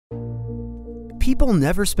People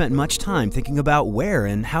never spent much time thinking about where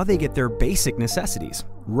and how they get their basic necessities.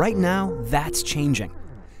 Right now, that's changing.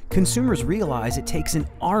 Consumers realize it takes an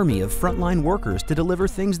army of frontline workers to deliver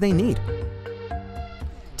things they need.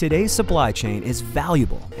 Today's supply chain is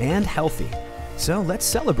valuable and healthy, so let's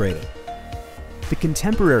celebrate it. The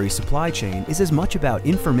contemporary supply chain is as much about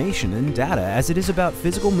information and data as it is about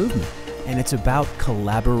physical movement, and it's about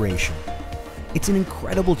collaboration. It's an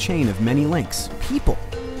incredible chain of many links, people,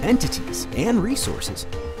 entities, and resources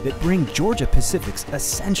that bring Georgia-Pacific's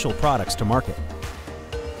essential products to market.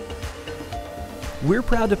 We're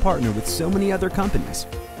proud to partner with so many other companies,